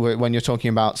Nahda, when you're talking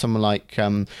about someone like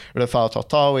Rafał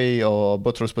Tahtawi or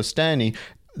Boutros Bostani,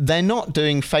 they're not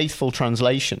doing faithful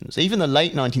translations. Even the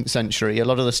late 19th century, a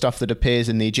lot of the stuff that appears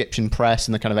in the Egyptian press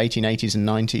in the kind of 1880s and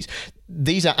 90s,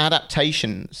 these are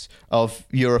adaptations of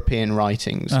European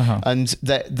writings. And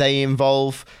they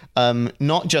involve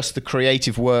not just the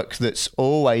creative work that's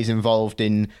always involved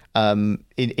in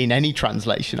any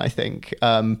translation, I think,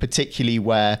 particularly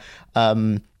where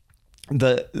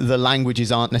the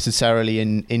languages aren't necessarily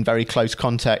in very close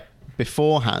contact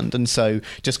beforehand, and so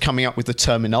just coming up with the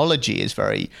terminology is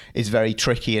very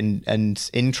tricky and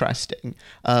interesting.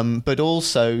 But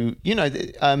also,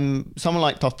 someone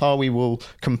like Tahtawi will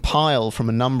compile from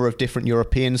a number of different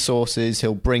European sources.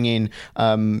 He'll bring in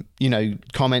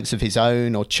comments of his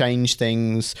own or change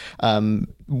things.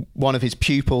 One of his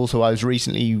pupils, who I was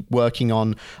recently working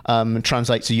on,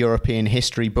 translates a European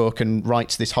history book and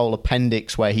writes this whole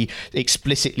appendix where he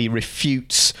explicitly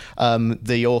refutes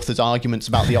the author's arguments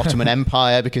about the Ottoman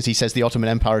Empire, because he says the Ottoman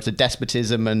Empire is a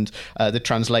despotism, and the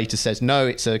translator says, no,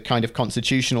 it's a kind of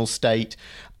constitutional state.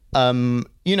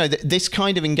 This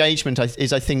kind of engagement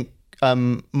is, I think,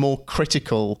 more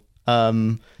critical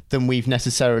than we've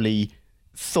necessarily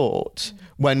thought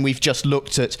when we've just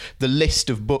looked at the list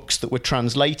of books that were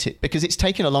translated, because it's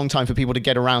taken a long time for people to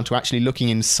get around to actually looking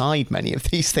inside many of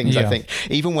these things. I think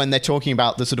even when they're talking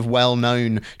about the sort of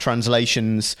well-known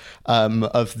translations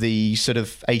of the sort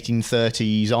of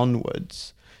 1830s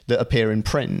onwards that appear in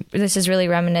print. This is really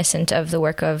reminiscent of the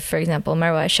work of, for example,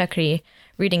 Marwa Shakri,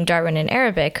 reading Darwin in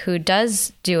Arabic, who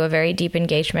does do a very deep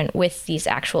engagement with these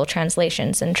actual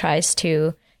translations and tries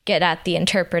to get at the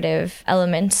interpretive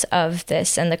elements of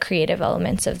this and the creative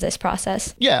elements of this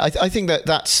process. Yeah, I think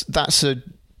that's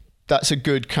a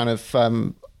good kind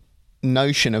of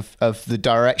notion of the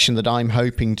direction that I'm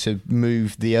hoping to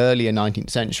move the earlier 19th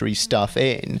century stuff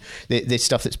in, this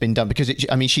stuff that's been done, because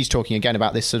she's talking again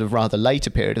about this sort of rather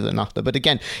later period of the Nahda, but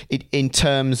again, in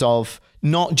terms of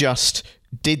not just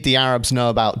did the Arabs know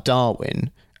about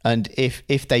Darwin, and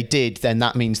if they did, then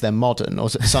that means they're modern,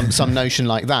 or some notion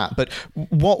like that. But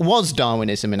what was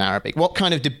Darwinism in Arabic? What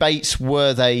kind of debates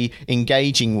were they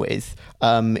engaging with?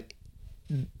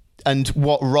 And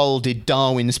what role did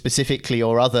Darwin specifically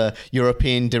or other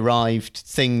European-derived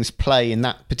things play in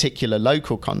that particular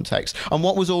local context? And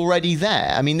what was already there?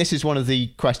 I mean, this is one of the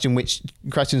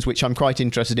questions which I'm quite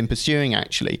interested in pursuing,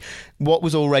 actually. What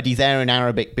was already there in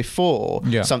Arabic before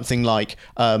something like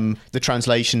the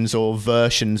translations or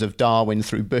versions of Darwin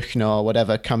through Buchner or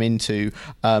whatever come into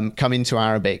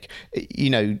Arabic?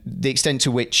 The extent to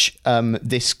which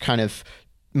this kind of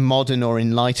modern or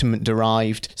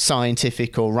Enlightenment-derived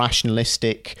scientific or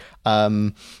rationalistic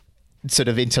sort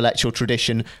of intellectual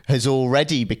tradition has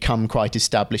already become quite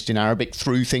established in Arabic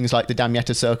through things like the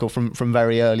Damietta Circle from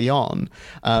very early on.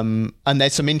 And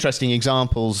there's some interesting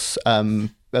examples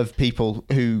of people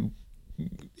who,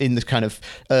 in the kind of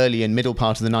early and middle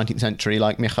part of the 19th century,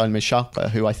 like Mikhail Meshaka,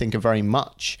 who I think are very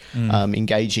much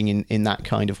engaging in that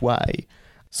kind of way.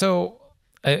 So,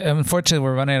 unfortunately,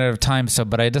 we're running out of time.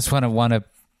 But I just want to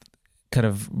kind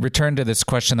of return to this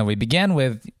question that we began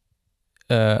with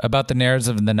about the narratives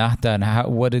of the Nahda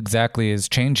and what exactly is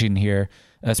changing here,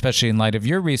 especially in light of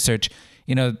your research.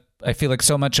 I feel like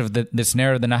so much of this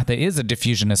narrative of the Nahda is a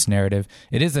diffusionist narrative.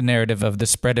 It is a narrative of the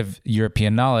spread of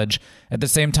European knowledge. At the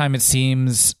same time, it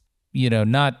seems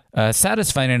not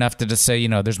satisfying enough to just say,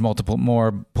 there's multiple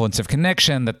more points of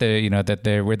connection, that they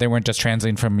weren't just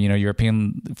translating from,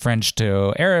 European French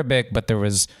to Arabic, but there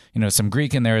was, some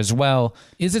Greek in there as well.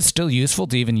 Is it still useful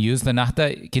to even use the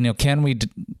Nahda? Can we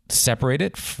separate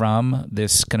it from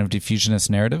this kind of diffusionist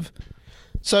narrative?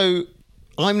 So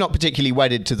I'm not particularly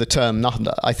wedded to the term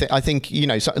Nahda. I think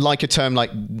like a term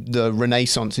like the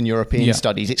Renaissance in European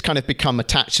studies, it's kind of become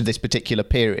attached to this particular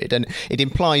period, and it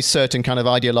implies certain kind of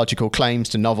ideological claims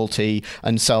to novelty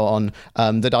and so on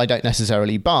that I don't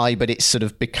necessarily buy, but it's sort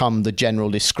of become the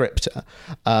general descriptor,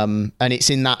 and it's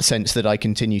in that sense that I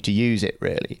continue to use it,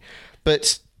 really.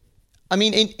 But I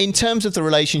mean, in terms of the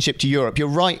relationship to Europe, you're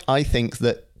right. I think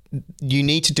that you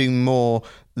need to do more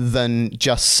than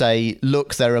just say,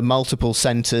 look, there are multiple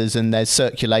centres and there's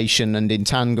circulation and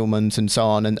entanglement and so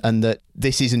on, and that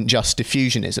this isn't just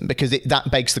diffusionism, because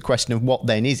that begs the question of what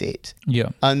then is it? Yeah.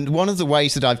 And one of the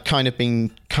ways that I've kind of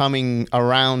been coming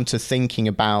around to thinking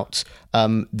about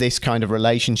this kind of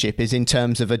relationship is in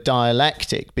terms of a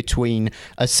dialectic between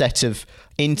a set of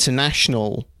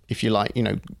international, if you like,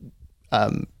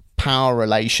 power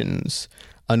relations,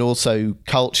 and also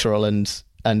cultural and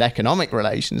economic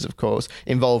relations, of course,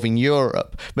 involving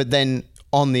Europe. But then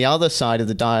on the other side of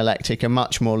the dialectic, a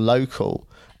much more local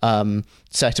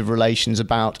set of relations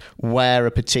about where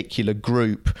a particular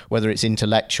group, whether it's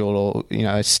intellectual or,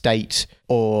 a state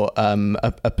or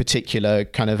a particular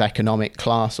kind of economic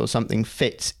class or something,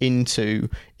 fits into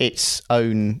its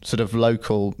own sort of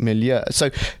local milieu.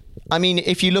 So, I mean,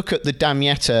 if you look at the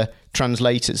Damietta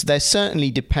translators, they're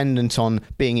certainly dependent on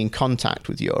being in contact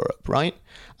with Europe, right?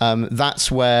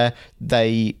 That's where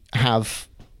they have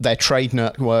their trade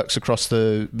networks across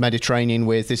the Mediterranean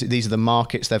with. These are the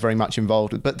markets they're very much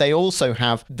involved with. But they also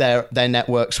have their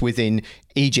networks within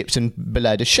Egypt and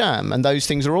Bilad Sham, and those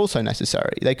things are also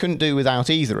necessary. They couldn't do without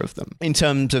either of them. In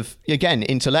terms of, again,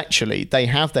 intellectually, they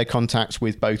have their contacts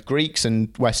with both Greeks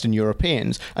and Western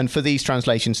Europeans, and for these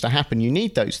translations to happen, you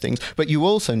need those things, but you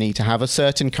also need to have a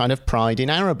certain kind of pride in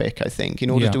Arabic, I think, in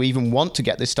order to even want to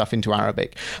get this stuff into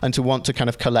Arabic and to want to kind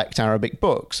of collect Arabic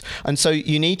books. And so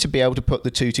you need to be able to put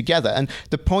the two together. And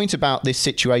the point about this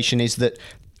situation is that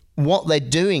what they're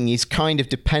doing is kind of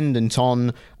dependent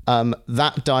on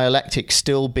that dialectic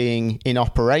still being in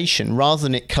operation rather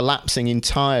than it collapsing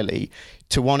entirely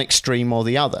to one extreme or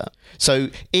the other. So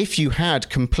if you had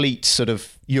complete sort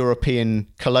of European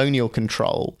colonial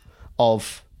control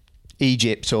of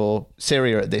Egypt or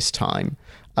Syria at this time,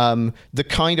 the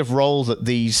kind of role that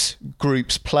these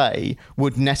groups play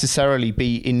would necessarily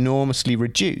be enormously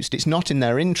reduced. It's not in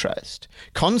their interest.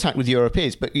 Contact with Europe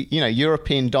is, but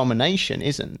European domination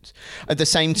isn't. At the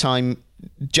same time,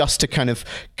 just to kind of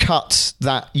cut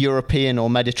that European or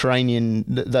Mediterranean,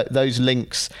 those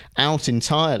links out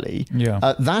entirely,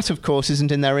 that, of course,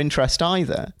 isn't in their interest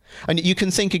either. And you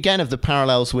can think again of the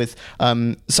parallels with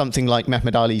something like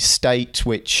Mehmed Ali's state,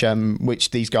 which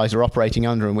these guys are operating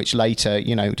under, and which later,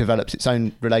 develops its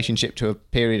own relationship to a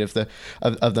period of the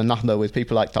Nahda with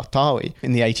people like Tahtawi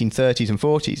in the 1830s and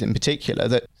 40s in particular.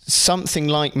 That something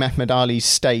like Mehmed Ali's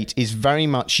state is very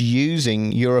much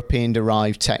using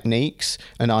European-derived techniques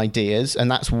and ideas,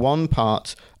 and that's one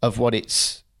part of what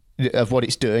it's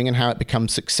doing and how it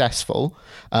becomes successful,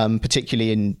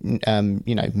 particularly in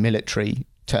military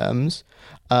terms,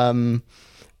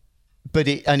 but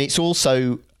it's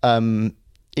also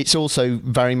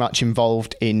very much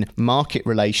involved in market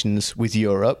relations with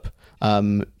Europe.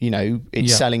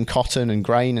 It's selling cotton and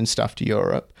grain and stuff to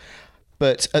Europe,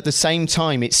 but at the same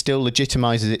time, it still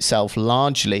legitimizes itself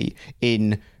largely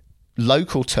in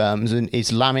local terms and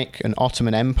Islamic and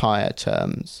Ottoman Empire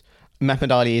terms.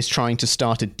 Mehmed Ali is trying to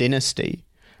start a dynasty,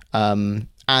 and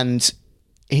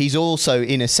he's also,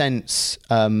 in a sense,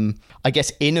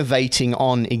 innovating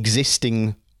on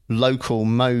existing local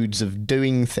modes of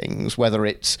doing things, whether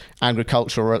it's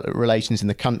agricultural relations in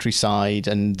the countryside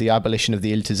and the abolition of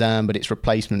the iltizam, but its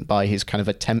replacement by his kind of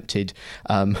attempted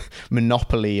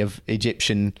monopoly of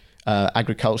Egyptian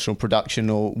agricultural production,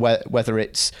 or whether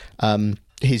it's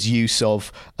his use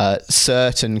of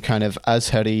certain kind of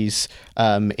azharis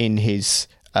in his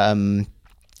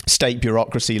state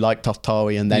bureaucracy like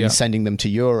Tahtawi, and then sending them to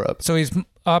Europe. So he's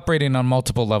operating on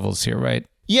multiple levels here, right?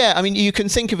 Yeah, I mean, you can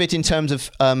think of it in terms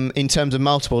of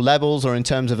multiple levels, or in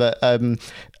terms of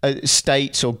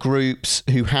states or groups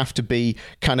who have to be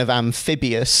kind of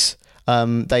amphibious.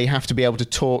 They have to be able to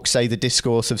talk, say, the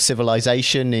discourse of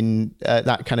civilization in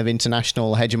that kind of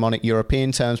international hegemonic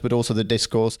European terms, but also the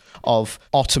discourse of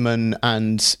Ottoman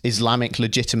and Islamic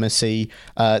legitimacy.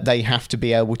 They have to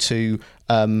be able to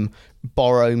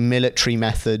borrow military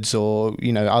methods or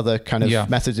other kind of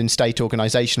methods in state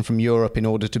organization from Europe in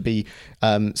order to be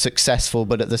successful,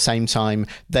 but at the same time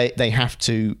they have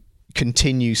to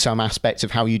continue some aspects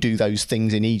of how you do those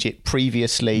things in Egypt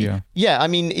previously. I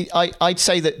mean, I'd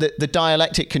say that the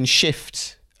dialectic can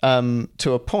shift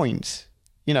to a point,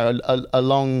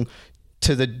 along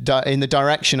to in the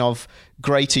direction of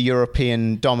greater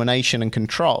European domination and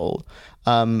control,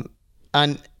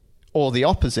 or the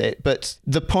opposite. But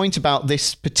the point about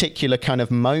this particular kind of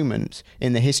moment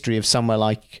in the history of somewhere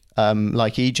like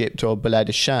Egypt or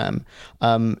Bilad Sham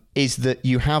is that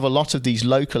you have a lot of these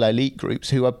local elite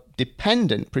groups who are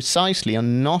dependent precisely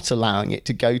on not allowing it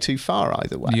to go too far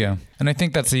either way. Yeah, and I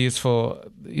think that's a useful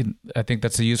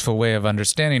way of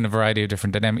understanding a variety of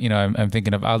different dynamics. I'm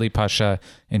thinking of Ali Pasha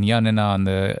in Yanina on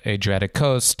the Adriatic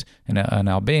coast in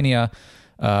Albania.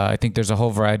 I think there's a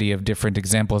whole variety of different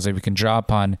examples that we can draw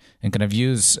upon and kind of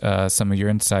use some of your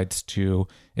insights to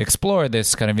explore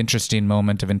this kind of interesting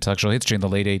moment of intellectual history in the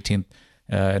late 18th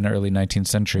and early 19th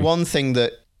century. One thing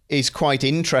that is quite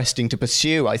interesting to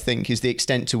pursue, I think, is the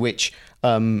extent to which,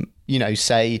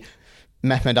 say,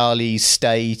 Mehmed Ali's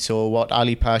state or what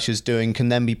Ali Pasha's doing can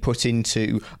then be put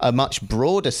into a much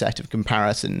broader set of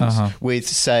comparisons with,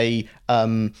 say,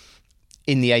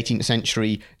 in the 18th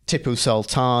century, Tipu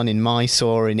Sultan in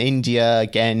Mysore in India,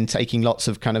 again, taking lots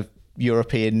of kind of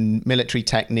European military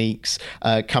techniques,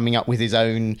 coming up with his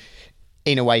own,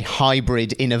 in a way,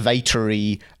 hybrid,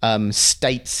 innovatory,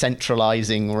 state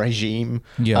centralizing regime.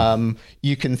 Yeah.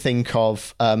 You can think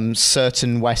of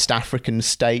certain West African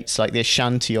states like the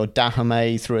Ashanti or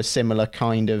Dahomey through a similar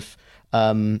kind of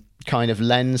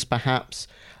lens, perhaps.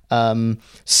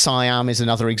 Siam is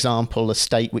another example, a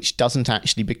state which doesn't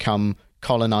actually become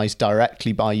colonized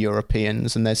directly by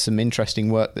Europeans, and there's some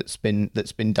interesting work that's been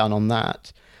done on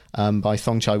that. By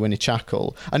Thongchai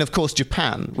Winnichakul. And of course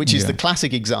Japan, which is the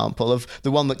classic example of the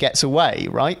one that gets away,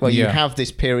 right? Where you have this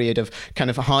period of kind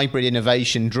of hybrid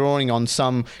innovation drawing on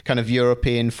some kind of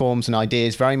European forms and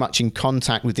ideas, very much in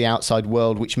contact with the outside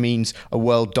world, which means a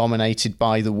world dominated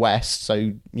by the West,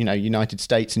 so, United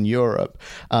States and Europe,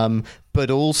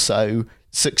 but also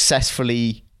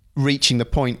successfully reaching the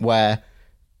point where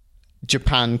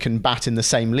Japan can bat in the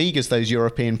same league as those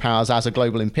European powers as a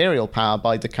global imperial power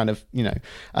by the kind of,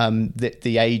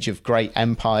 the age of great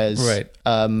empires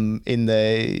in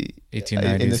the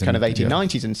 1890s, in the kind of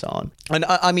 1890s and so on. And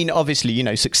I mean,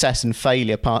 obviously, success and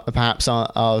failure perhaps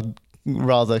are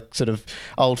rather sort of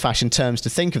old-fashioned terms to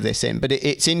think of this in, but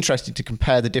it's interesting to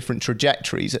compare the different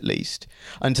trajectories at least,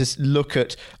 and to look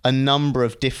at a number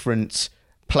of different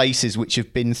places which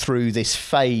have been through this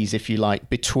phase, if you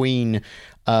like, between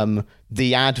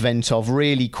the advent of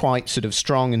really quite sort of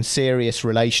strong and serious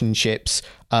relationships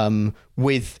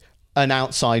with an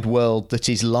outside world that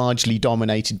is largely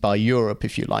dominated by Europe,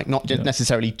 if you like, not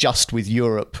necessarily just with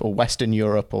Europe or Western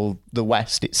Europe or the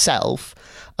West itself.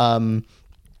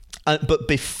 But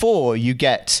before you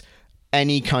get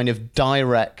any kind of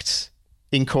direct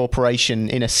incorporation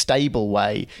in a stable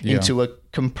way into a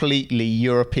completely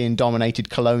European dominated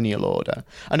colonial order.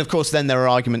 And of course then there are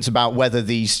arguments about whether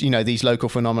these local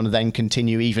phenomena then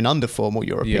continue even under formal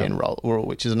European rule,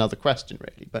 which is another question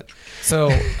really. But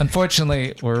so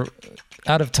unfortunately we're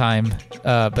out of time,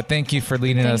 but thank you for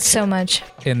leading us so much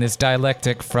in this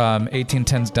dialectic from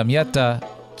 1810's Damietta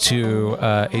to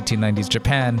 1890s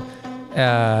Japan.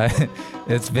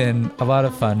 It's been a lot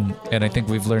of fun, and I think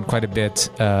we've learned quite a bit,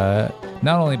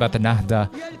 not only about the Nahda,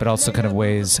 but also kind of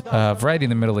ways of writing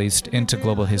the Middle East into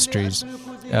global histories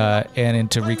and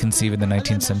into reconceiving the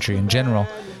 19th century in general.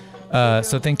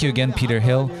 So thank you again, Peter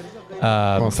Hill.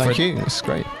 Thank you. It's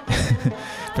great.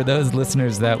 For those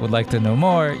listeners that would like to know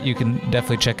more, you can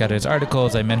definitely check out his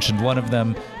articles. I mentioned one of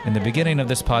them in the beginning of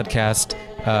this podcast,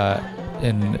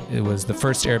 and it was the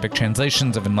first Arabic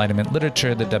translations of Enlightenment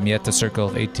literature, the Damietta Circle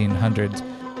of 1800s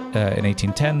and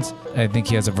 1810s. I think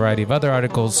he has a variety of other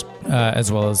articles,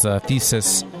 as well as a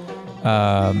thesis,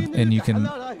 and you can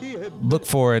look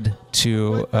forward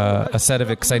to a set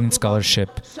of exciting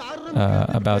scholarship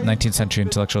about 19th century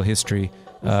intellectual history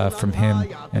from him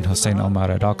and Hossein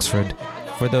Omar at Oxford.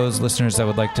 For those listeners that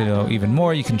would like to know even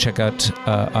more, you can check out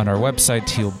on our website.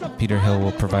 Peter Hill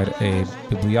will provide a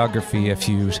bibliography, a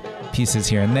few pieces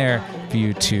here and there for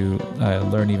you to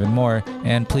learn even more.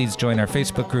 And please join our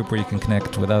Facebook group where you can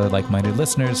connect with other like-minded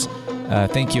listeners.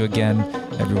 Thank you again,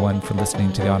 everyone, for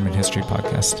listening to the Ottoman History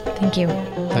Podcast. Thank you.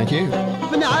 Thank you.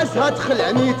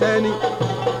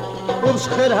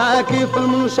 وبشخرها كيف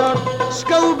المنشر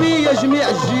شكوا بيا جميع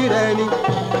الجيراني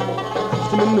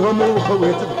خفت منهم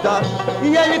وخويت الدار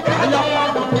يا الكحلة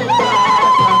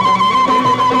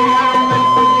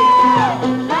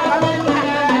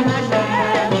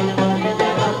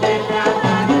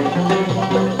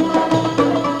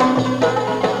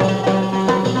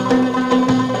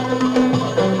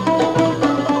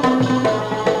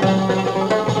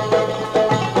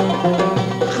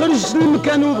خرجت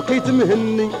المكان وبقيت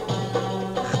مهني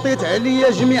لقيت عليا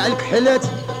جميع الكحلات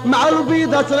مع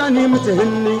البيضات راني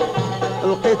متهني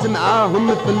لقيت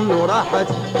معاهم فن وراحت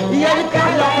يا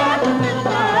الكحلة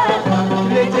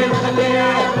كليتي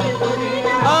الخلية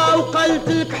وقلت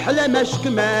الكحلة ماش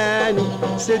كماني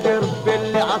سيدي ربي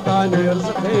اللي عطاني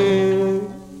رزقي